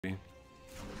Give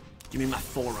me my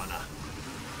Forerunner.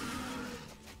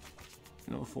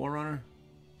 You know a Forerunner?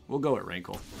 We'll go with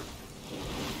Rankle.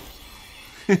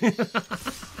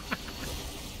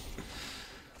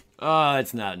 Oh,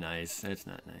 it's not nice. It's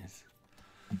not nice.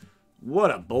 What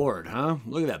a board, huh?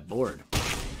 Look at that board.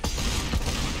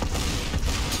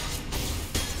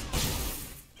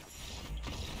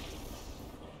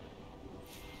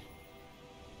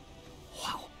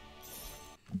 Wow.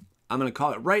 I'm going to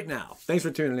call it right now. Thanks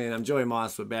for tuning in. I'm Joey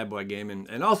Moss with Bad Boy Gaming.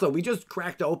 And also, we just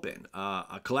cracked open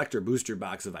a collector booster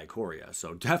box of Ikoria.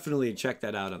 So definitely check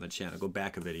that out on the channel. Go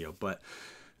back a video. But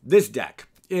this deck,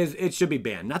 it should be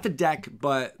banned. Not the deck,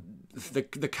 but the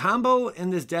combo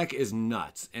in this deck is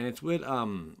nuts. And it's with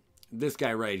this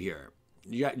guy right here.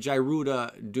 You got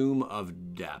Gyruda, Doom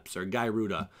of Depths, or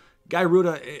Gyruda.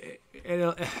 Gyruda,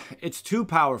 it's too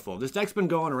powerful. This deck's been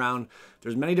going around.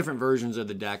 There's many different versions of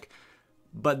the deck.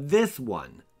 But this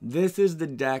one, this is the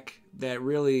deck that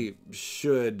really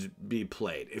should be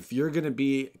played. If you're going to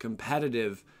be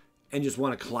competitive and just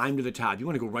want to climb to the top, you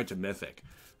want to go right to Mythic.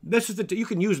 This is you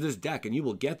can use this deck and you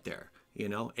will get there. You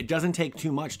know, it doesn't take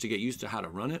too much to get used to how to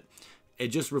run it. It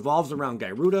just revolves around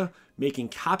Gyruda, making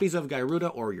copies of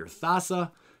Gyruda or your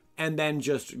Thassa, and then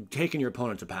just taking your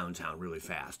opponent to Pound Town really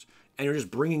fast. And you're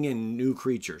just bringing in new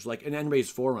creatures, like an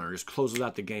End-Raze Forerunner just closes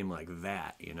out the game like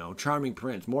that, you know. Charming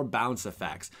Prince, more bounce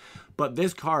effects. But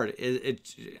this card,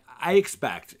 I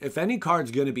expect, if any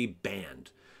card's going to be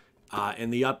banned in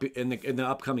the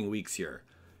upcoming weeks here,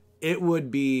 it would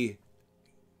be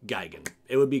Gygan.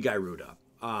 It would be Gyruda.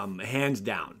 Hands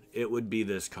down, it would be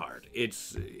this card.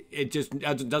 It just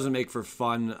doesn't make for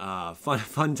fun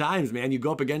times, man. You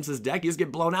go up against this deck, you just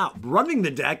get blown out. Running the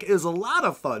deck is a lot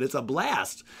of fun. It's a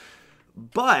blast,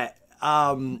 but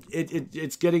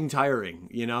it's getting tiring,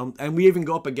 you know. And we even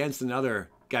go up against another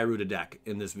Gyruda deck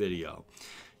in this video.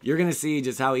 You're gonna see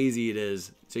just how easy it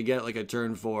is to get like a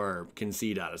turn 4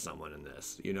 concede out of someone in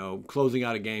this. You know, closing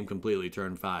out a game completely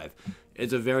turn 5.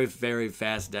 It's a very, very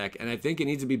fast deck, and I think it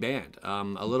needs to be banned.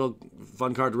 A little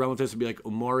fun card to run with this would be like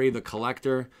Umori, the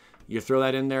Collector. You throw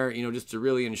that in there, you know, just to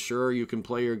really ensure you can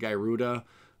play your Gyruda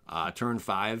turn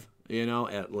 5, you know,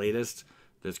 at latest.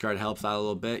 This card helps out a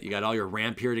little bit. You got all your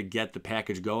ramp here to get the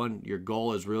package going. Your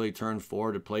goal is really turn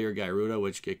 4 to play your Gyruda,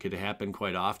 which could happen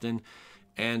quite often.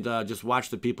 And just watch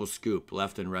the people scoop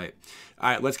left and right. All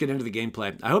right, let's get into the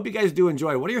gameplay. I hope you guys do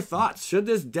enjoy. What are your thoughts? Should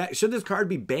this card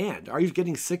be banned? Are you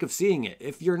getting sick of seeing it?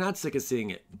 If you're not sick of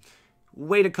seeing it,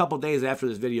 wait a couple days after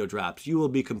this video drops. You will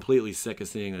be completely sick of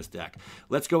seeing this deck.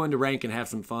 Let's go into rank and have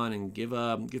some fun and give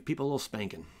people a little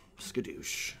spanking.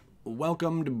 Skadoosh.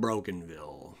 Welcome to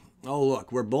Brokenville. Oh,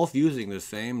 look, we're both using the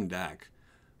same deck.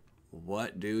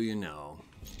 What do you know?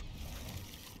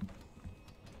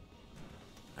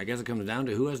 I guess it comes down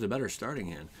to who has the better starting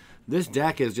hand. This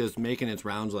deck is just making its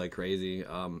rounds like crazy.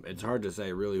 It's hard to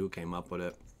say really who came up with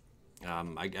it.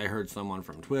 I heard someone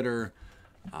from Twitter.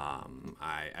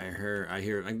 I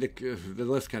hear like the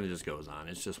list kind of just goes on.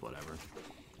 It's just whatever.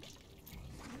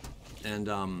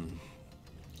 And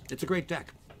it's a great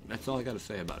deck. That's all I got to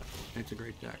say about it. It's a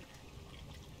great deck.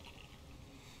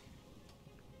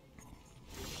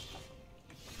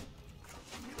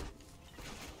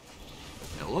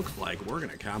 It looks like we're going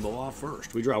to combo off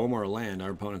first. We draw one more land, our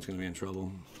opponent's going to be in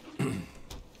trouble.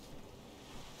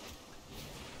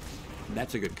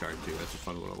 That's a good card, too. That's a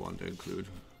fun little one to include.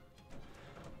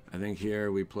 I think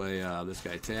here we play this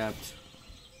guy tapped.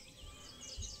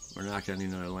 We're not going to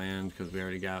need another land because we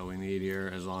already got what we need here,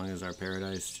 as long as our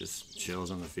Paradise just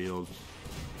chills on the field.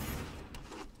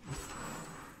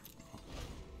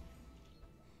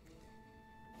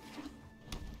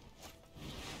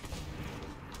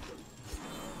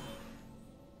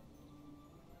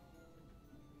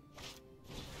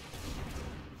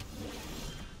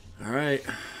 Alright,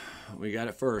 we got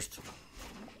it first.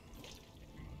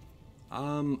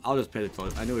 I'll just pay the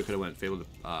total. I knew we could have went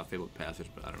Fabled Passage,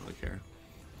 but I don't really care.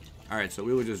 Alright, so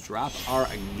we would just drop our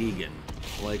Gygan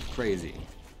like crazy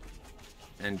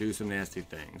and do some nasty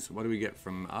things. What do we get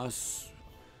from us?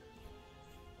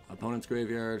 Opponent's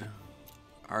graveyard,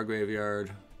 our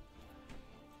graveyard.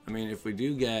 I mean, if we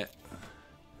do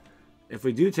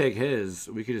take his,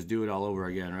 we could just do it all over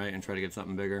again, right? And try to get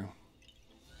something bigger.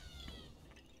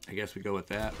 I guess we go with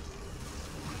that.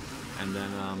 And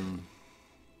then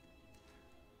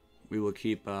we will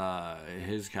keep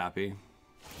his copy.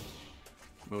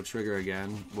 We'll trigger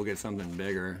again. We'll get something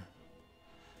bigger.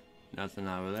 Nothing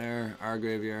over there. Our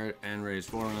graveyard, End-Raze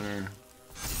Forerunner.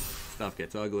 Stuff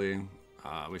gets ugly.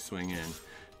 We swing in.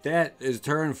 That is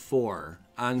turn 4.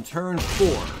 On turn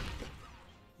 4,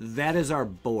 that is our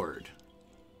board.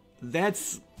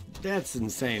 That's That's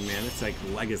insane, man. It's like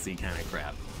legacy kind of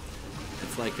crap.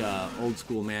 It's like old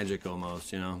school Magic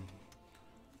almost, you know.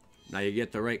 Now you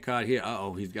get the right card here.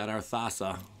 Uh-oh, he's got our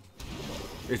Thassa.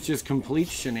 It's just complete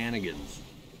shenanigans.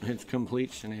 It's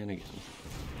complete shenanigans.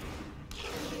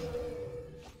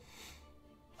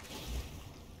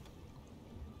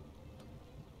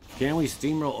 Can we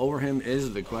steamroll over him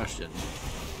is the question.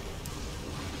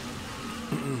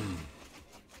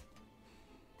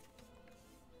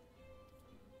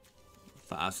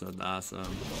 Thassa.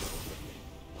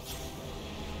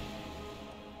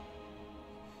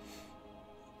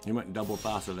 He went double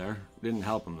Thassa there. Didn't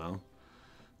help him though.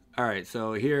 Alright,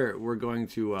 so here we're going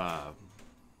to I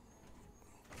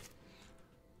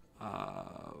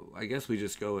guess we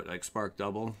just go with like Spark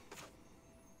Double.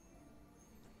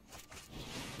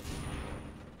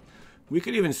 We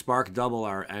could even Spark Double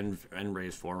our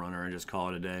End-Raze Forerunner and just call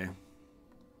it a day.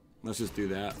 Let's just do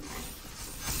that.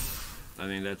 I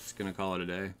mean, that's gonna call it a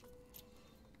day.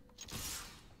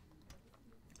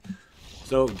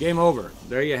 So, game over.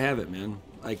 There you have it, man.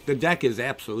 Like, the deck is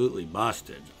absolutely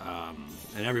busted,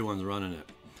 and everyone's running it.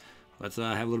 Let's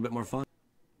have a little bit more fun.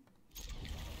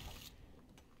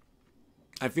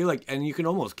 I feel like, and you can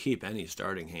almost keep any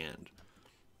starting hand.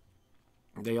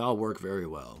 They all work very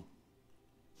well.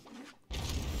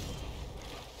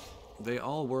 They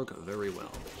all work very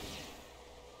well.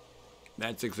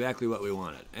 That's exactly what we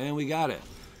wanted. And we got it.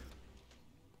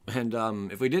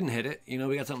 And if we didn't hit it, you know,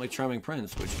 we got something like Charming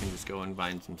Prince, which can just go and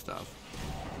bind some stuff.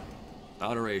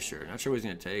 Without erasure. Not sure what he's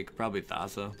going to take. Probably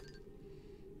Thassa.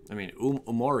 I mean,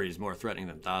 Umori is more threatening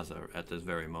than Thassa at this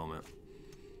very moment.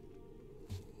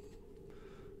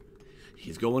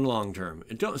 He's going long term.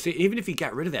 And don't see, even if he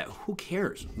got rid of that, who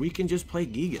cares? We can just play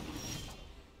Gigan.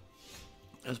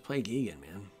 Let's play Gigan,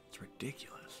 man. It's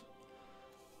ridiculous.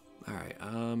 Alright,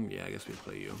 yeah, I guess we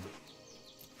play you.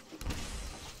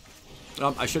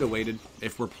 I should have waited.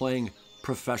 If we're playing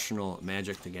professional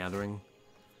Magic the Gathering,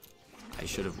 I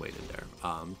should have waited there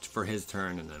for his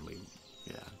turn, and then we,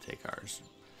 yeah, take ours.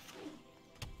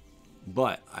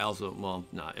 But I also, well,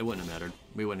 no, it wouldn't have mattered.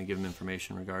 We wouldn't have given him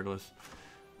information regardless.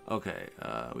 Okay,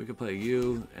 we could play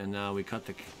you, and now we cut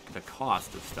the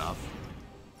cost of stuff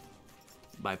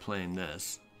by playing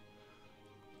this.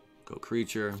 Go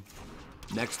creature.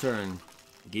 Next turn,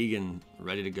 Gigan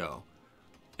ready to go.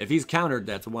 If he's countered,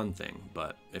 that's one thing,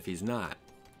 but if he's not,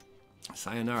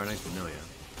 sayonara, nice to know you.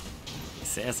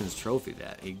 Assassin's Trophy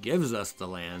that. He gives us the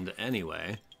land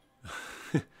anyway.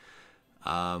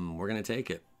 We're going to take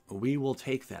it. We will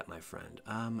take that, my friend.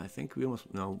 I think we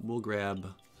almost, no, we'll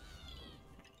grab,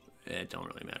 it don't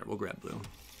really matter. We'll grab blue.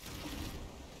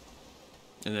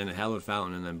 And then a Hallowed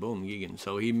Fountain, and then boom, Gigan.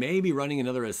 So he may be running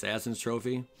another Assassin's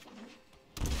Trophy.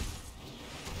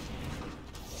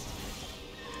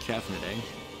 Definite, eh?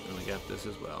 And we got this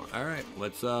as well. All right,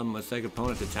 let's take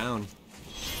opponent to town.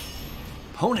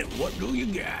 Opponent, what do you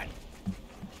got?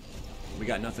 We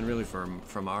got nothing really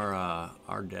from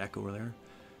our deck over there.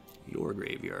 Your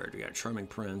graveyard. We got Charming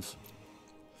Prince.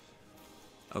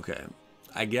 Okay,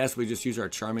 I guess we just use our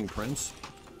Charming Prince,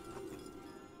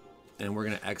 and we're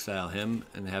gonna exile him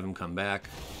and have him come back,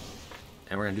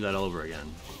 and we're gonna do that all over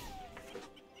again.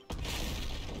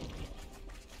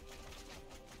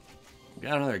 We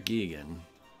got another Gigan.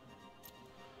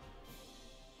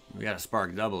 We got a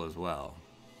Spark Double as well.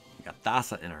 We got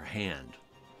Thassa in our hand.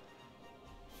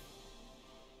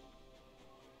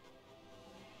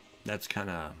 That's kind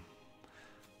of,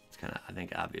 I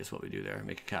think, obvious what we do there.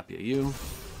 Make a copy of you.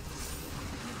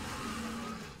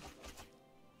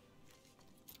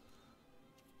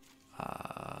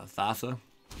 Thassa.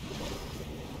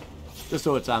 Just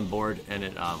so it's on board and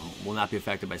it will not be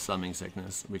affected by summoning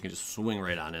sickness. We can just swing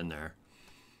right on in there.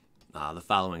 The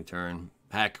following turn.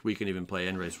 Heck, we can even play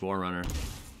End-Raze Forerunner.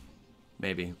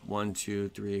 Maybe. 1, 2,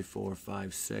 3, 4,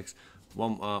 5, 6.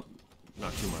 One, not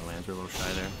 2 more lands. We're a little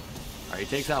shy there. Alright,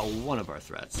 he takes out one of our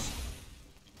threats.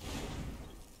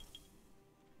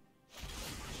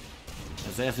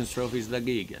 Assassin's Trophy's the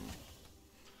Gigan.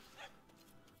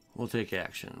 We'll take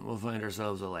action. We'll find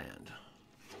ourselves a land.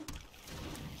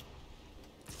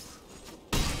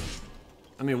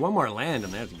 I mean, one more land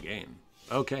and that's a game.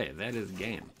 Okay, that is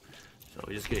game. So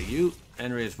we just get you,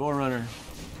 End-Raze Forerunner.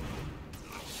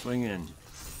 Swing in.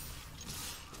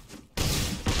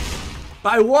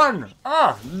 By 1!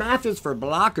 Oh, math is for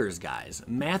blockers, guys.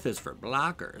 Math is for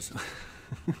blockers.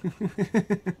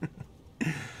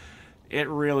 It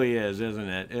really is, isn't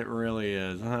it? It really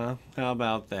is, huh? How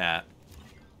about that?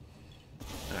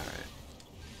 Alright.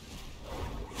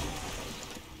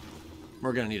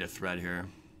 We're gonna need a thread here.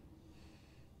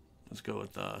 Let's go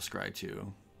with Scry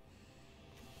 2.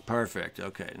 Perfect.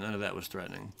 Okay, none of that was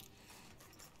threatening.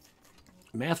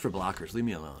 Math for blockers. Leave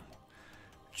me alone.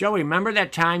 Joey, remember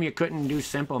that time you couldn't do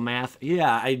simple math?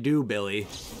 Yeah, I do, Billy.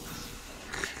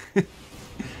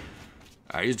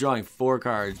 Alright, he's drawing 4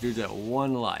 cards. Dude's at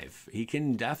 1 life. He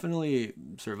can definitely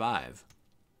survive.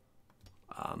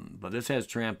 But this has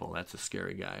trample. That's a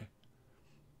scary guy.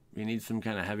 You need some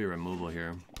kind of heavy removal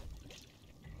here.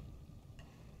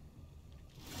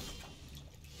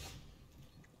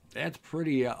 That's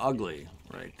pretty ugly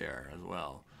right there as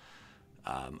well.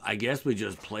 I guess we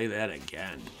just play that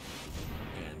again.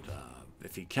 And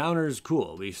if he counters,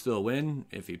 cool. We still win.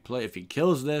 If he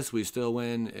kills this, we still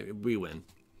win. We win.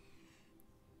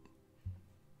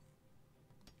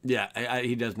 Yeah,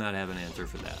 he does not have an answer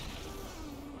for that.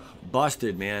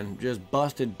 Busted, man. Just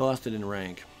busted in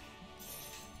rank.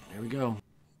 There we go.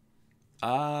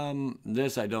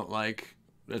 This I don't like.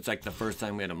 It's like the first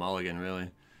time we had a mulligan, really.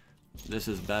 This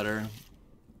is better.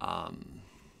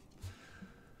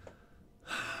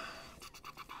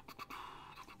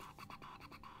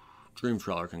 Dream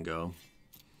Trawler can go.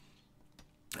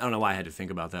 I don't know why I had to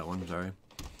think about that one. Sorry.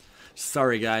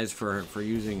 Sorry, guys, for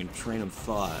using a train of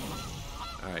thought.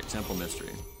 All right, Temple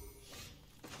Mystery.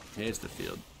 It's the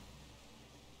field.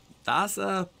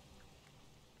 Thassa.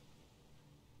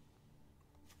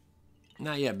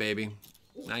 Not yet, baby.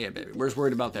 Not yet, baby. We're just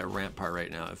worried about that ramp part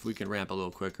right now. If we can ramp a little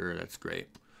quicker, that's great.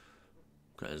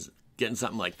 Because getting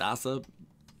something like Thassa,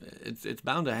 it's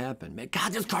bound to happen. Man,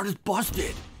 God, this card is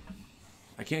busted.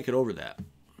 I can't get over that.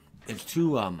 It's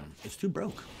too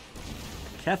broke.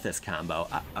 Kethis combo.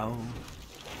 Uh-oh.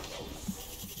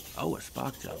 Oh, a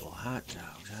Spock double. Hot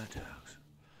dogs, hot dogs.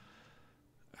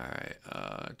 Alright,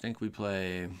 I think we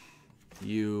play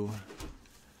you.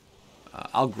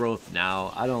 I'll growth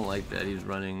now. I don't like that he's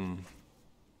running.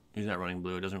 He's not running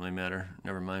blue. It doesn't really matter.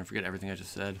 Never mind. Forget everything I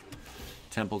just said.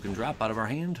 Temple can drop out of our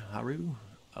hand. Haru.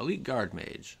 Elite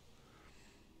Guardmage.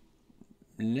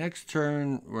 Next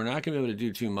turn, we're not going to be able to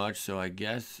do too much, so I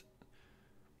guess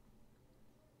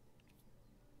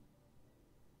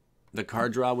the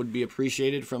card draw would be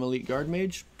appreciated from Elite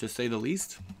Guardmage, to say the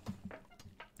least,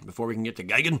 before we can get to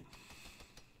Gigan.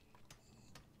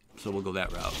 So we'll go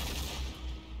that route.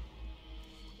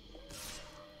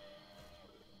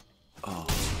 Oh,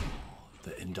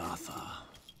 the Indatha.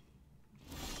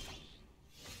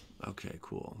 Okay,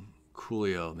 cool.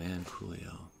 Coolio, man,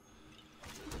 Coolio.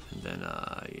 And then,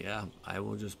 yeah, I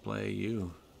will just play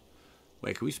you.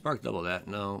 Wait, can we spark double that?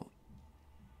 No.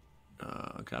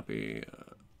 A copy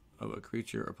of a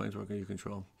creature or planeswalker you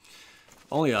control.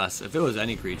 Only us. If it was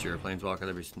any creature or planeswalker,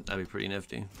 that'd be pretty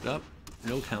nifty. Nope.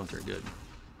 No counter. Good.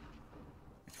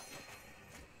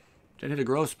 Did hit a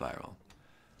growth spiral.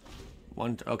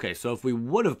 Okay, so if we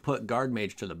would have put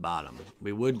Guardmage to the bottom,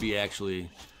 we would be actually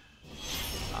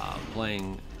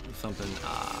playing something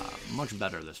much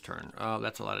better this turn. Oh,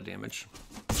 that's a lot of damage.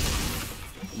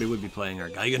 We would be playing our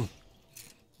Gigan.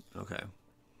 Okay.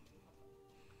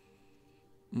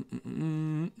 Boy,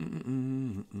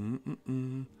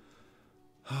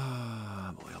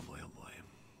 oh boy, oh boy.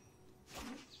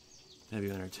 Have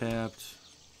you tapped?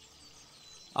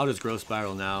 I'll just growth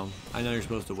spiral now. I know you're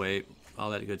supposed to wait. All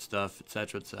that good stuff,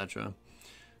 etc., etc.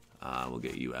 We'll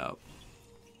get you out.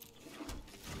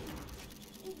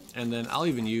 And then I'll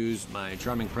even use my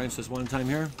Charming Prince this one time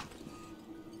here.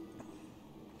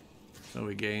 So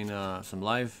we gain some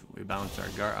life. We bounce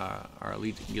our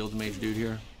Elite Guildmage dude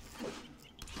here.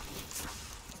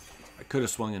 I could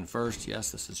have swung in first.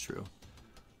 Yes, this is true.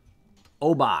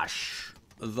 Obosh,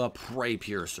 the Prey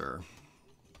Piercer.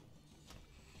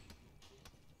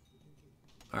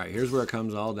 Alright, here's where it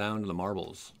comes all down to the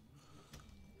marbles.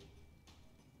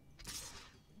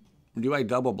 Do I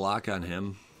double block on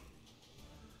him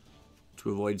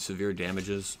to avoid severe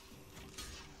damages?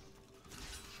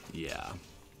 Yeah.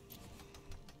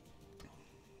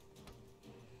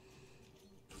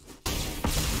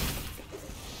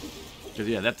 Because,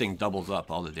 yeah, that thing doubles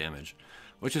up all the damage,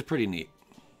 which is pretty neat.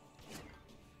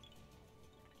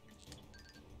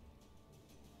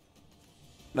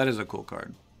 That is a cool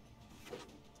card.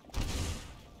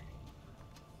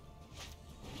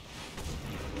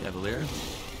 Cavalier?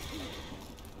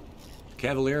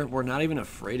 Cavalier, we're not even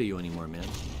afraid of you anymore, man.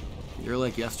 You're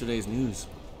like yesterday's news.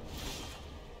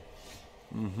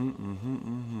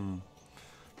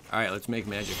 Alright, let's make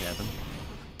magic happen.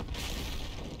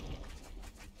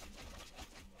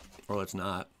 Or let's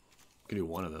not. We can do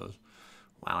one of those.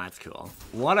 Wow, that's cool.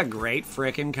 What a great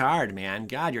frickin' card, man.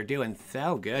 God, you're doing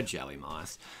so good, Joey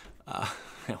Moss.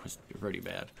 That was pretty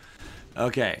bad.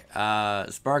 Okay,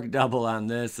 Spark double on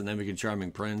this, and then we can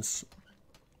Charming Prince.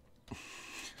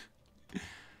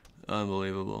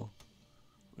 Unbelievable.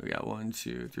 We got 1,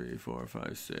 2, 3, 4,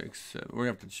 5, 6, 7. We're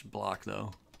gonna have to block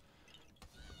though.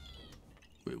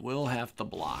 We will have to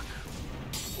block.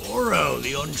 Oro,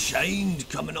 the Unchained,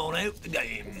 coming on out the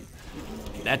game.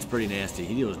 That's pretty nasty.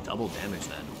 He deals double damage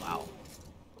then. Wow.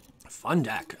 Fun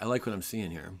deck. I like what I'm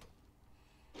seeing here.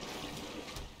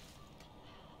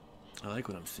 I like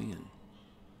what I'm seeing.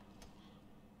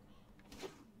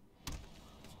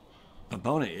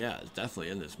 Opponent, yeah, is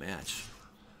definitely in this match.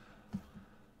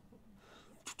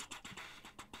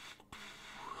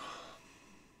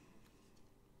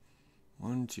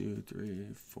 One, two, three,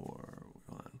 four.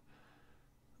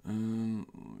 We're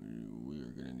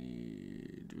gonna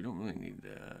need. We don't really need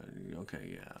that.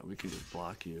 Okay, yeah, we can just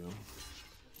block you.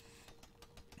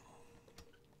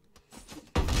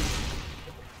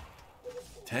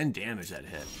 $10 damage that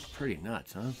hit. Pretty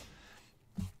nuts, huh?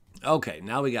 Okay,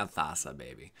 now we got Thassa,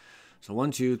 baby. So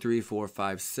 1, 2, 3, 4,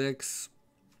 5, 6.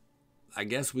 I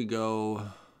guess we go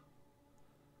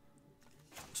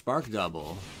Spark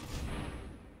Double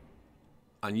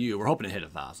on you. We're hoping to hit a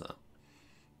Thassa.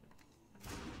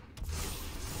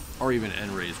 Or even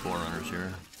End-Raze Forerunners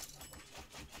here.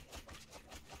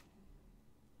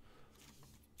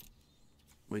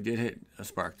 We did hit a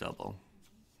Spark Double.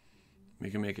 We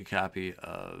can make a copy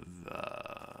of,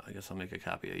 I guess I'll make a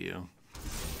copy of you.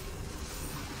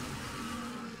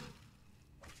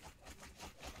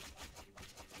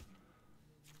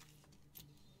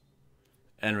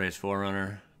 End-Raze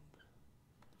Forerunner.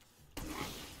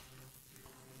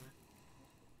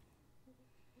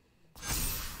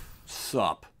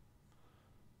 Sup.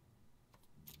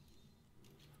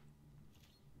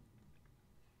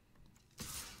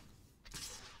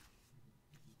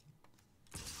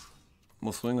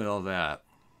 We'll swing with all that.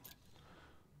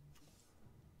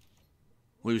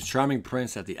 We use Charming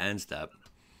Prince at the end step.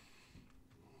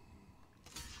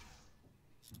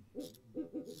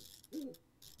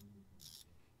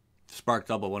 Spark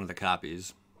Double one of the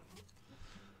copies.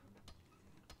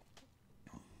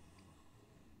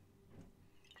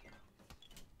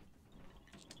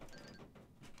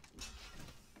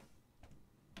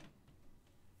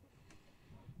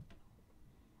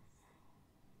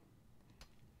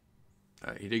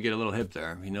 All right, he did get a little hip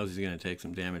there. He knows he's going to take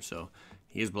some damage, so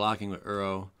he is blocking with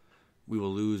Uro. We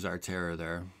will lose our terror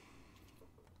there.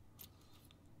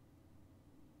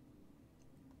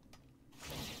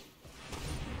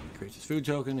 Creates his food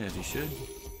token, as he should.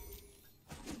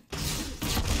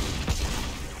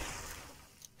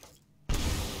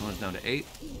 One's down to 8.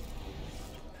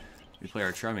 We play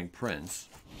our Charming Prince.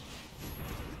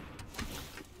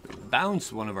 We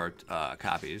bounce one of our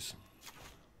copies.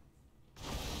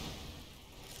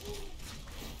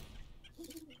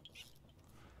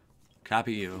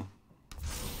 Copy you.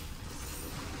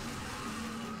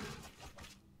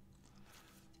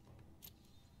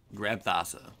 Grab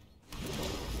Thassa.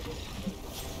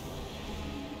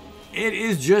 It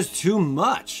is just too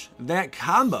much. That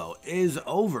combo is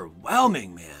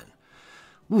overwhelming, man.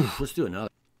 Oof, let's do another.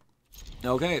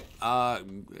 Okay,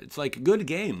 it's like a good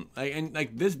game. And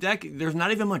like this deck, there's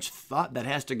not even much thought that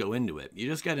has to go into it. You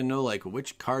just got to know like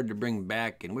which card to bring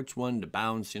back and which one to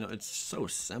bounce. You know, it's so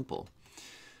simple.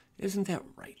 Isn't that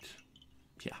right?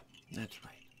 Yeah, that's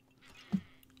right.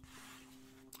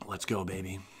 Let's go,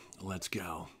 baby. Let's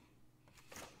go.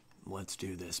 Let's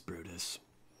do this, Brutus.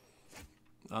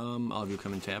 All of you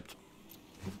come in tapped.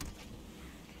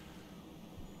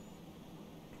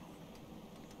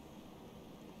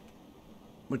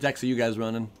 What decks are you guys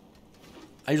running?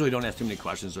 I usually don't ask too many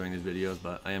questions during these videos,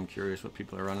 but I am curious what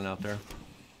people are running out there.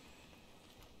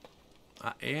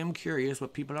 I am curious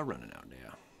what people are running out there.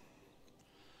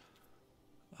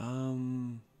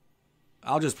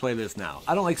 I'll just play this now.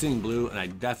 I don't like seeing blue, and I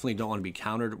definitely don't want to be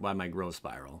countered by my growth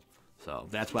spiral. So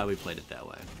that's why we played it that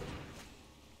way.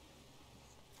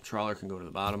 Trawler can go to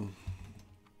the bottom.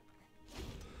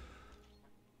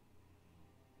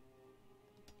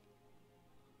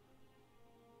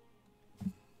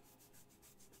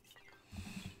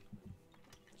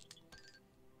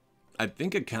 I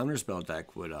think a counterspell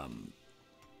deck would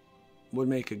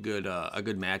make a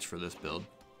good match for this build.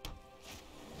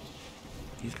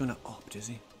 He's gonna opt, is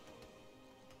he?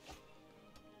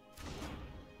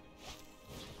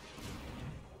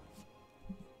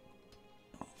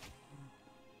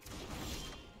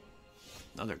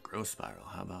 Another growth spiral.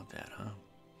 How about that, huh?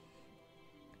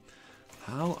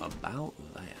 How about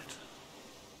that?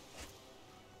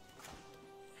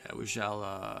 Yeah, we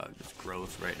shall just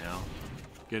growth right now.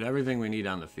 Get everything we need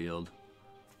on the field.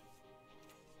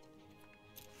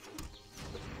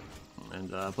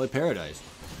 And play Paradise.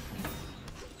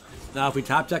 Now, if we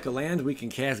top deck a land, we can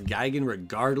cast Gigan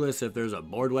regardless if there's a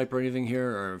board wipe or anything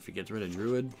here, or if he gets rid of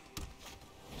Druid.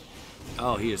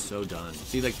 Oh, he is so done.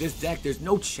 See, like this deck, there's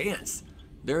no chance.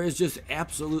 There is just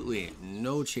absolutely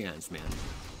no chance, man.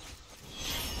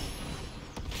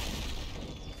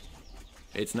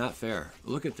 It's not fair.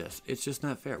 Look at this. It's just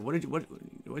not fair. What do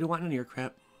you want in your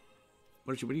crap?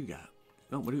 What do you got?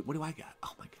 No, what do I got?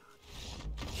 Oh my god.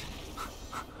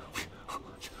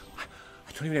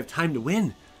 I don't even have time to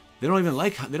win. They don't even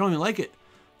like it.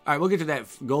 All right, we'll get to that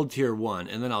gold tier 1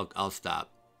 and then I'll stop.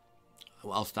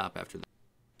 I'll stop after that.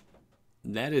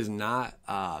 That is not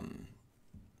a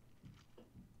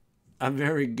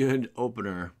very good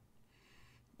opener.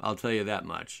 I'll tell you that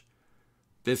much.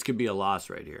 This could be a loss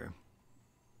right here.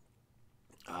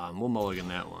 We'll mulligan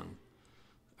that one.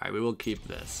 All right, we will keep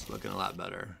this. Looking a lot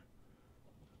better.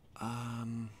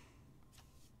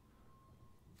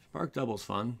 Spark Double's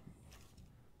fun.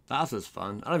 Thassa's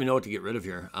fun. I don't even know what to get rid of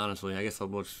here, honestly. I guess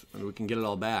we can get it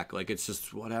all back. Like, it's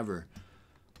just whatever.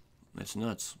 It's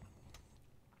nuts.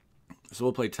 So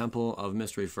we'll play Temple of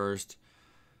Mystery first,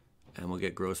 and we'll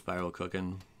get Growth Spiral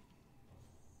cooking.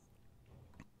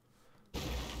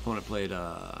 Opponent played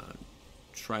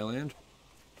Triland.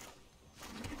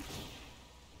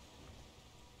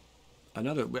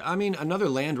 Another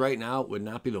land right now would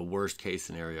not be the worst case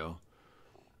scenario.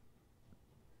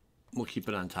 We'll keep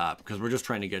it on top because we're just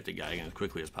trying to get the guy in as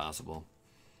quickly as possible.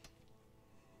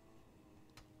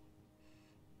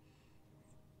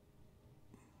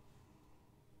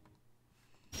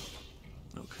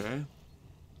 Okay.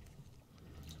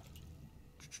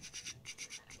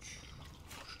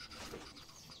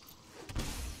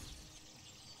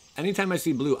 Anytime I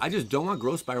see blue, I just don't want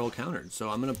Growth Spiral countered, so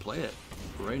I'm going to play it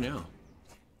right now.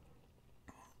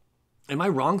 Am I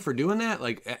wrong for doing that?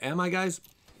 Like, am I, guys?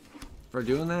 For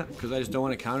doing that? Because I just don't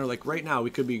want to counter. Like, right now, we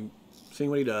could be seeing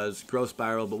what he does, Growth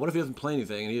Spiral, but what if he doesn't play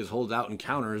anything and he just holds out and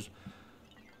counters?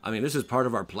 I mean, this is part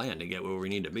of our plan to get where we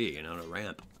need to be, you know, to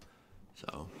ramp.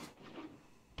 So.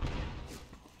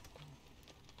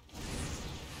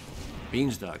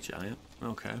 Beanstalk Giant.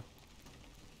 Okay.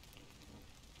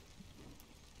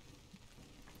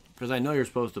 Because I know you're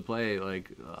supposed to play,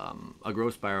 like, a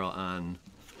Growth Spiral on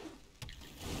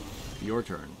your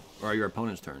turn, or your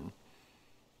opponent's turn.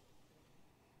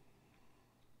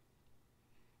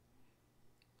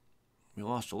 We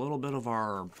lost a little bit of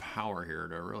our power here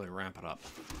to really ramp it up.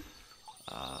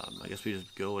 I guess we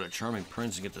just go with a Charming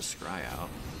Prince and get the Scry out.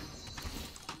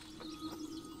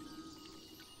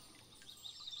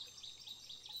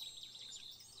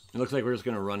 It looks like we're just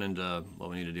going to run into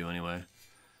what we need to do anyway.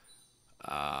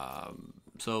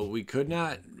 So we could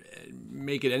not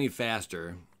make it any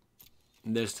faster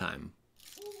this time.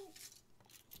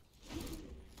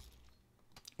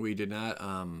 We did not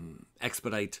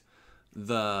expedite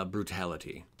the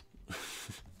brutality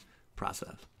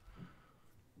process.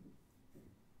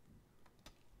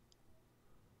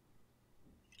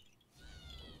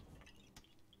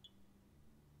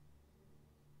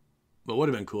 What would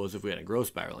have been cool is if we had a Growth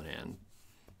Spiral in hand.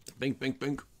 Bink, bink,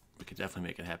 bink. We could definitely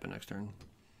make it happen next turn.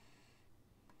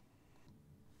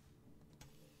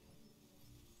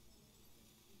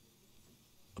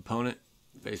 Opponent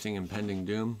facing Impending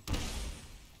Doom.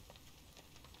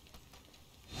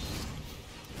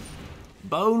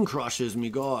 Bone Crushes me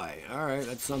guy. Alright,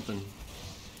 that's something.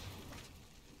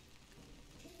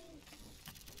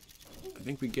 I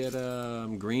think we get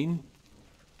green.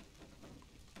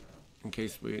 In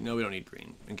case we... No, we don't need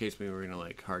green. In case we were going to,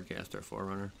 like, hardcast our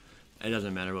Forerunner. It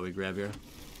doesn't matter what we grab here.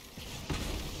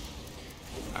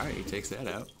 Alright, he takes that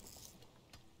out.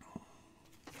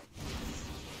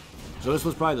 So this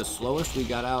was probably the slowest we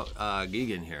got out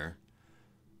Gigan here.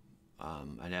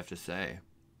 I'd have to say.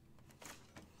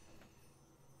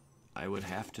 I would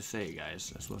have to say,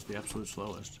 guys. This was the absolute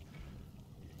slowest.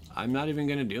 I'm not even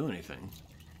going to do anything.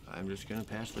 I'm just going to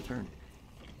pass the turn.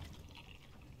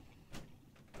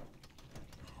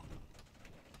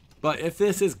 But if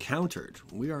this is countered,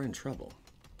 we are in trouble.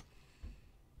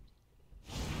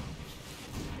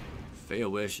 Fail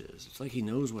Wishes. It's like he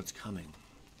knows what's coming.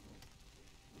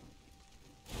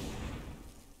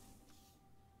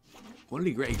 What did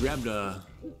he grab? He grabbed a...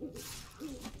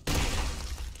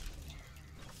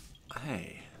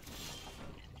 Hey.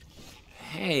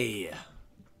 Hey.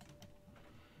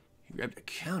 He grabbed a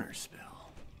counter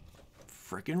spell.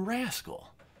 Frickin' rascal.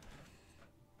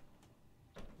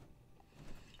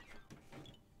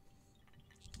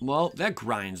 Well, that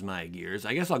grinds my gears.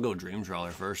 I guess I'll go Dream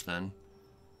Trawler first then.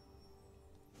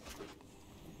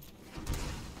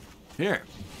 Here.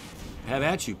 Have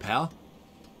at you, pal.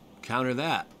 Counter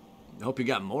that. I hope you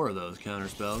got more of those counter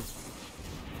spells.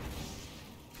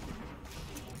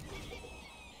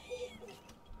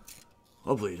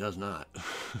 Hopefully he does not.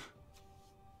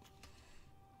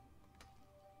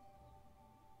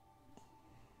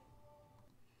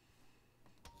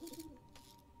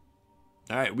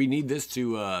 All right, we need this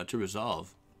to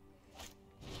resolve.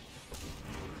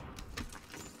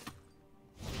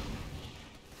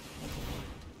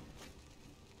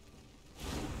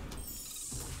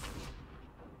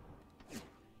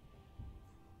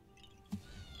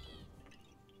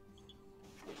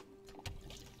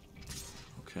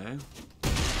 Okay.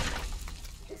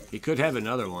 He could have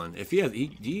another one. If he has,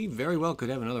 he very well could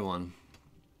have another one.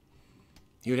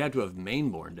 He would have to have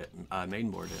mainboarded it.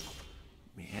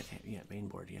 Yeah,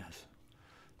 mainboard, yes.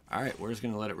 All right, we're just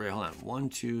gonna let it rip. Hold on. 1,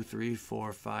 2, 3,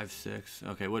 4, 5, 6.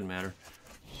 Okay, wouldn't matter.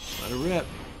 Let it rip.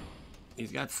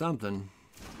 He's got something.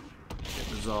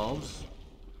 It resolves.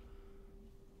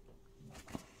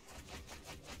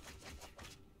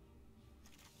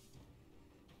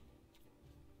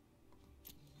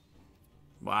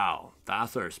 Wow,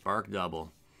 Thassa or Spark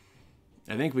Double.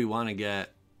 I think we want to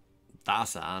get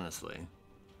Thassa, honestly.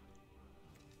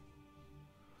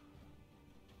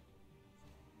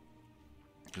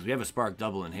 Because we have a Spark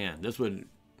Double in hand. This would...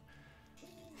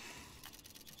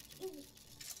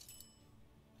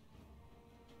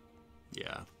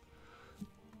 Yeah.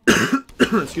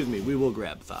 Excuse me, we will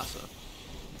grab Thassa.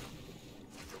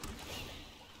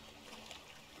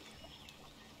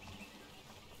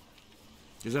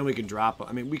 Because then we could drop...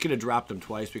 I mean, we could have dropped them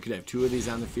twice. We could have 2 of these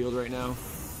on the field right now.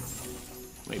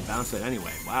 Wait, bounce that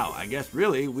anyway. Wow, I guess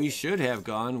really we should have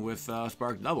gone with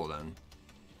Spark Double then.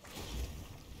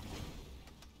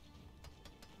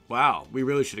 Wow, we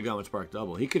really should have gone with Spark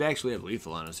Double. He could actually have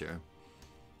lethal on us here.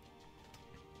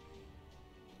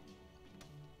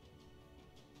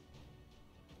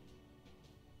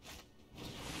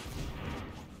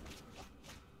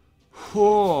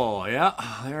 Oh, yeah,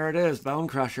 there it is. Bone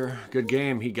Crusher. Good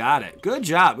game. He got it. Good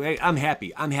job. I'm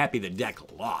happy. I'm happy the deck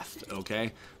lost,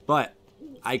 okay? But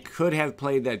I could have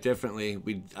played that differently.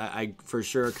 I for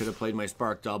sure could have played my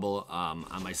Spark Double on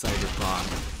my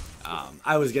Cyberclaw.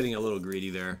 I was getting a little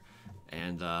greedy there,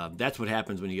 and that's what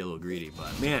happens when you get a little greedy.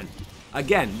 But, man,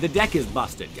 again, the deck is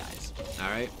busted, guys, all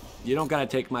right? You don't got to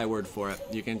take my word for it.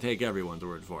 You can take everyone's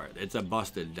word for it. It's a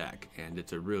busted deck, and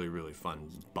it's a really, really fun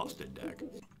busted deck.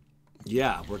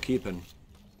 Yeah, we're keeping.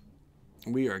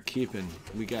 We are keeping.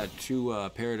 We got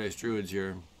 2 Paradise Druids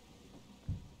here.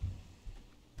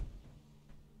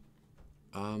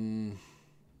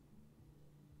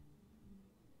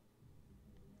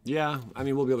 Yeah, I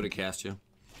mean, we'll be able to cast you.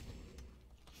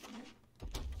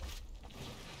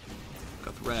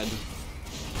 Got the red.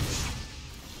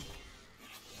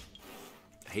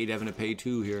 I hate having to pay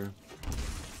 2 here,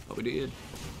 but we did.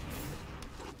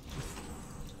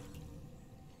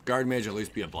 Guardmage at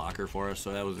least be a blocker for us,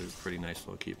 so that was a pretty nice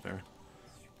little keep there.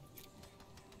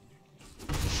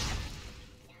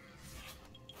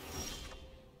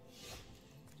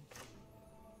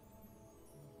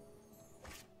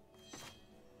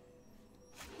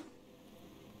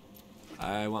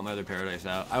 I want my other Paradise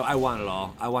out. I want it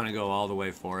all. I want to go all the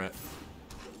way for it.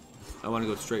 I want to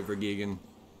go straight for Gigan.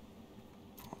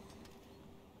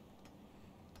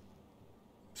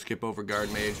 Skip over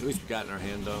Guardmage. At least we got it in our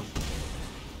hand, though.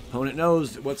 Opponent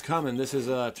knows what's coming. This is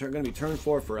going to be turn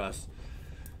 4 for us.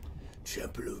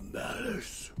 Temple of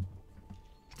Malice.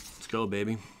 Let's go,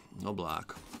 baby. No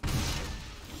block.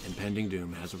 Impending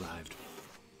doom has arrived.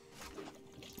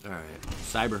 All right,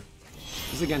 Cyber.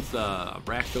 This is against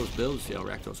Rakdos build. See how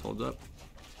Rakdos holds up.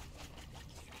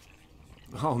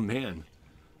 Oh man.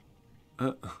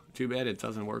 Too bad it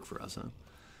doesn't work for us, huh?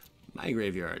 My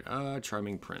graveyard.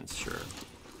 Charming Prince, sure.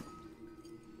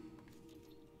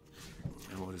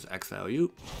 And we'll just exile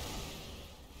you.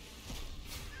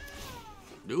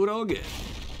 Do it all again.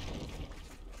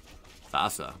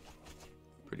 Thassa.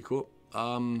 Pretty cool.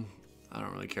 I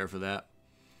don't really care for that.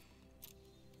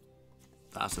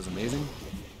 Thassa's amazing.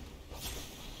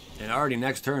 And already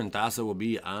next turn, Thassa will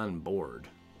be on board.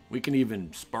 We can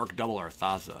even Spark Double our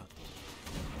Thassa.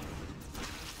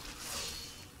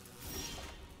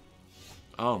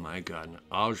 Oh my god.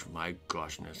 Oh my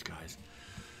goshness, guys.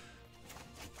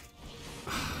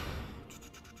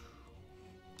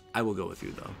 I will go with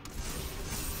you, though.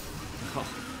 Oh.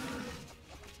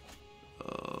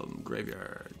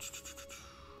 Graveyard.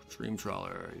 Dream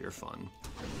Trawler, you're fun.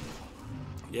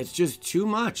 It's just too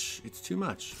much. It's too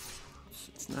much.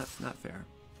 It's not fair.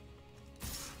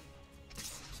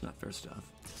 It's not fair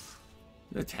stuff.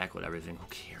 I'm gonna attack with everything. Who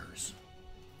cares?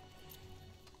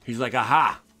 He's like,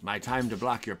 aha! My time to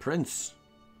block your prince.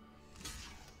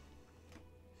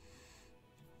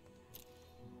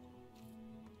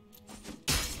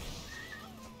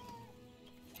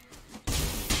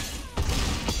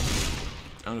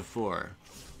 Down to 4.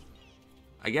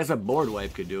 I guess a board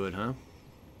wipe could do it, huh?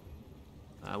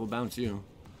 I will bounce you.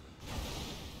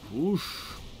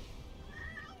 Whoosh.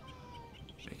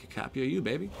 Make a copy of you,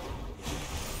 baby.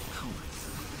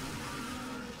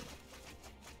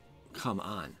 Come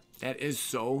on. That is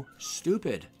so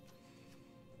stupid.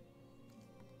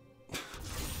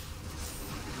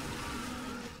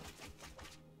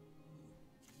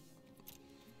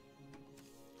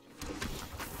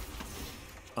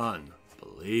 Unbelievable.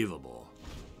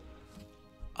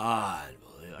 Unbelievable.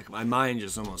 Like, my mind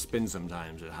just almost spins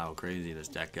sometimes at how crazy this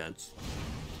deck gets.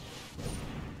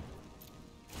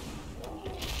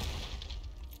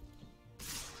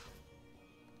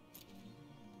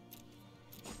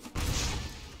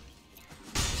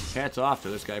 Hats off to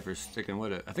this guy for sticking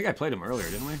with it. I think I played him earlier,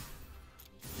 didn't we?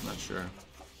 I'm not sure.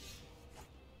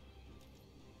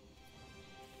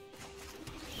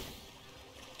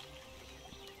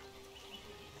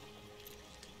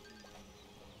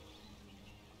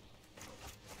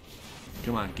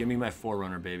 Come on, give me my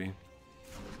Forerunner, baby.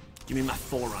 Give me my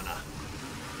Forerunner.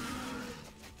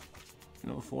 You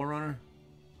know, Forerunner?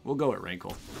 We'll go with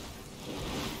Rankle.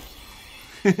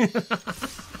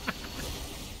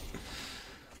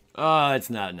 Oh, it's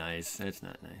not nice. It's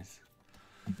not nice.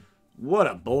 What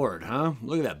a board, huh?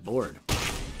 Look at that board.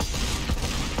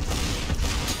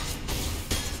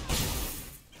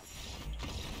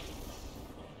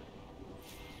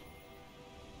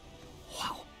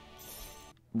 Wow.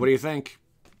 What do you think?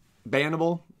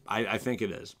 Bannable? I think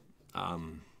it is.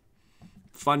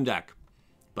 Fun deck.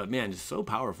 But man, just so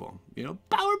powerful. You know,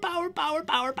 power.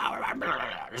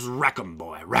 Just wreck 'em,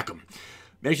 boy. Wreck 'em.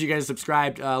 Make sure you guys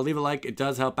subscribe, leave a like. It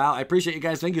does help out. I appreciate you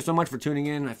guys. Thank you so much for tuning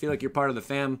in. I feel like you're part of the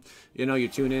fam. You know, you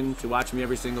tune in to watch me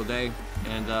every single day.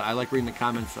 And I like reading the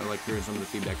comments. I like hearing some of the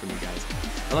feedback from you guys.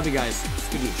 I love you guys.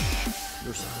 Skadoosh.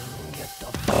 Your son. Get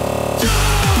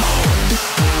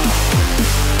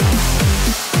the